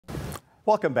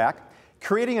Welcome back.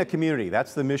 Creating a community,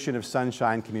 that's the mission of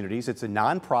Sunshine Communities. It's a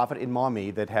nonprofit in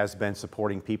Maumee that has been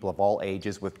supporting people of all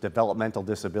ages with developmental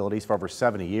disabilities for over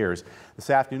 70 years. This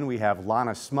afternoon we have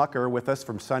Lana Smucker with us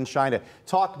from Sunshine to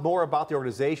talk more about the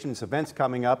organization's events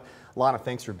coming up. Lana,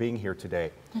 thanks for being here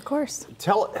today. Of course.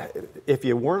 Tell, if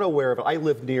you weren't aware of it, I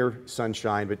live near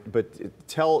Sunshine, but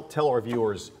tell our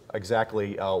viewers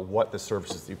exactly what the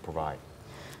services you provide.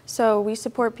 So we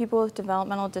support people with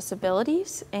developmental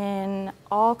disabilities in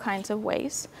all kinds of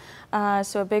ways.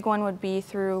 So a big one would be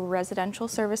through residential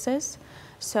services.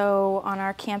 So on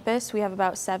our campus we have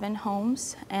about 7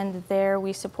 homes, and there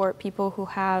we support people who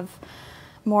have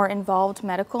more involved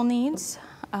medical needs.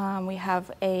 We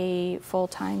have a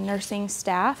full-time nursing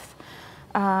staff.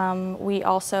 We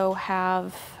also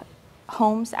have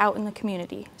homes out in the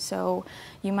community. So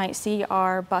you might see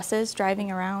our buses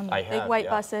driving around, big white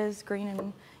buses, green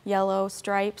and yellow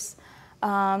stripes.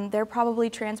 They're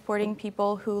probably transporting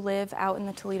people who live out in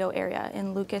the Toledo area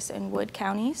in Lucas and Wood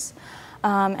counties.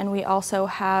 And we also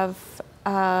have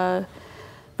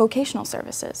vocational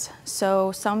services.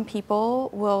 So some people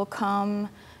will come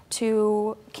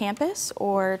to campus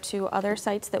or to other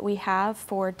sites that we have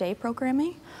for day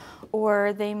programming,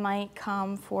 or they might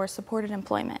come for supported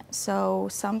employment. So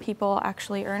some people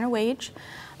actually earn a wage.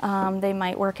 They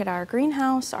might work at our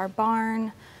greenhouse, our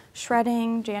barn,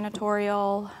 shredding,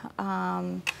 janitorial,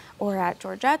 or at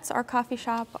Georgette's, our coffee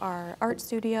shop, our art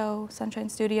studio, Sunshine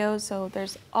Studios. So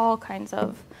there's all kinds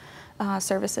of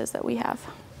services that we have.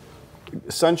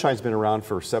 Sunshine's been around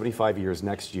for 75 years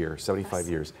next year, 75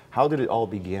 years. How did it all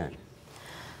begin?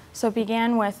 So it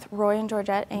began with Roy and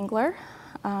Georgette Engler.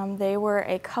 They were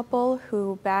a couple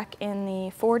who back in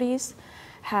the 40s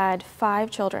had 5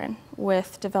 children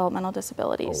with developmental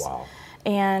disabilities. Oh, wow.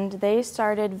 And they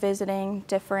started visiting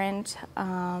different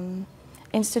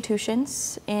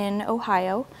institutions in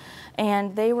Ohio,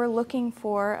 and they were looking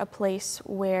for a place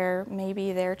where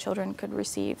maybe their children could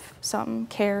receive some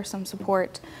care, some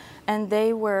support, and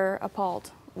they were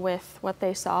appalled with what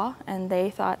they saw, and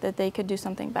they thought that they could do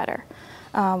something better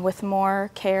with more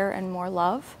care and more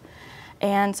love.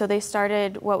 And so they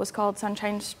started what was called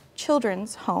Sunshine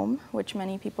Children's Home, which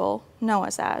many people know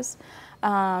us as.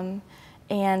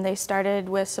 And they started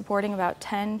with supporting about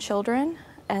 10 children,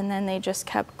 and then they just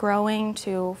kept growing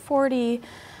to 40,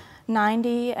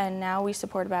 90, and now we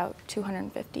support about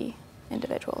 250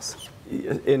 individuals.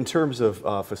 In terms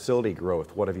of facility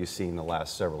growth, what have you seen the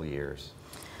last several years?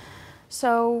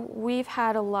 So we've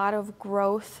had a lot of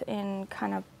growth in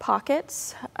kind of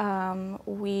pockets.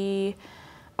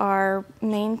 Our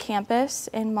main campus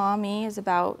in Maumee is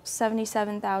about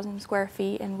 77,000 square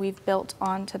feet, and we've built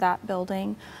onto that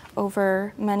building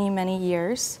over many, many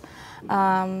years.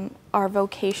 Our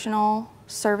vocational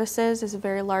services is a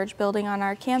very large building on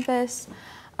our campus.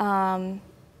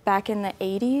 Back in the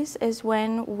 80s is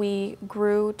when we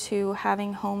grew to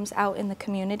having homes out in the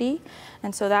community,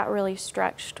 and so that really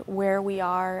stretched where we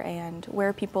are and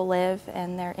where people live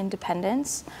and their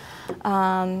independence.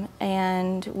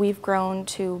 And we've grown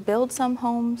to build some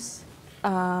homes,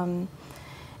 and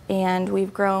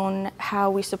we've grown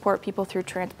how we support people through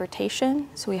transportation.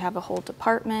 So we have a whole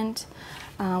department.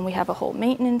 We have a whole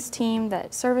maintenance team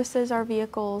that services our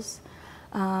vehicles.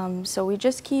 So we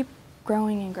just keep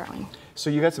growing and growing. So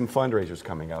you got some fundraisers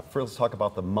coming up. First, let's talk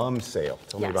about the mum sale.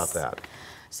 Tell me about that.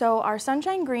 So our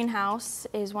Sunshine Greenhouse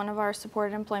is one of our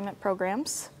supported employment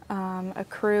programs. A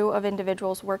crew of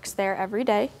individuals works there every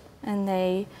day, and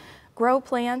they grow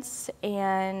plants,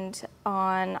 and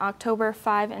on October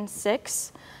 5 and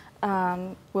 6,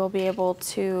 we'll be able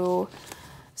to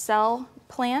sell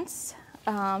plants,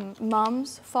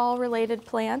 mums, fall-related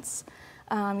plants.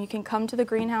 You can come to the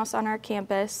greenhouse on our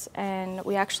campus, and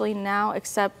we actually now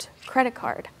accept credit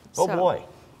card. Oh, so boy.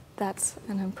 That's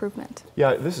an improvement.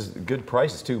 Yeah, this is good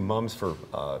prices too. Mums for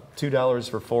 $2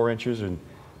 for 4 inches and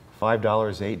 $5,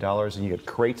 $8, and you get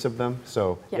crates of them.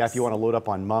 So yes. Yeah, if you want to load up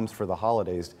on mums for the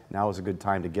holidays, now is a good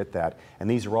time to get that. And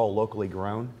these are all locally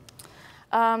grown?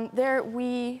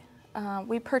 We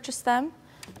purchase them.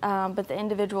 But the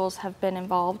individuals have been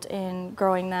involved in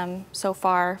growing them so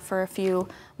far for a few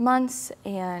months,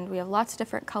 and we have lots of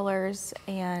different colors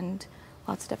and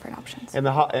lots of different options. And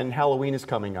Halloween is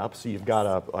coming up, so you've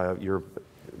got your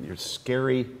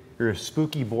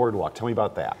spooky boardwalk. Tell me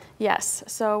about that. Yes,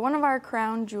 so one of our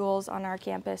crown jewels on our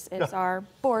campus is our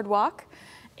boardwalk,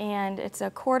 and it's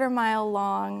a 1/4 mile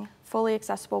long, fully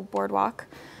accessible boardwalk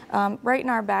right in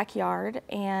our backyard.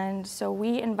 And so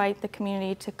we invite the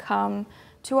community to come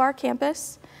to our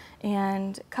campus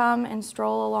and come and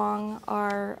stroll along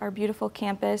our beautiful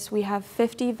campus. We have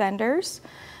 50 vendors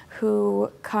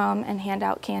who come and hand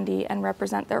out candy and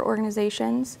represent their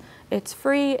organizations. It's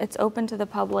free, it's open to the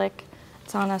public,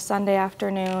 it's on a Sunday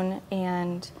afternoon,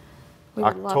 and we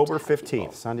would love October to have 15th,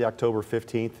 people. Sunday, October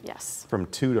 15th? Yes. From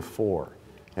 2 to 4.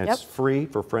 And Yep. it's free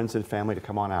for friends and family to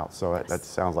come on out, so that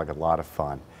sounds like a lot of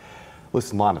fun.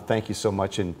 Listen, Lana, thank you so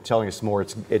much in telling us more.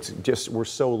 It's just, we're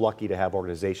so lucky to have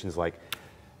organizations like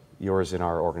yours in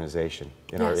our organization,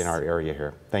 in Yes. our area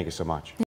here. Thank you so much.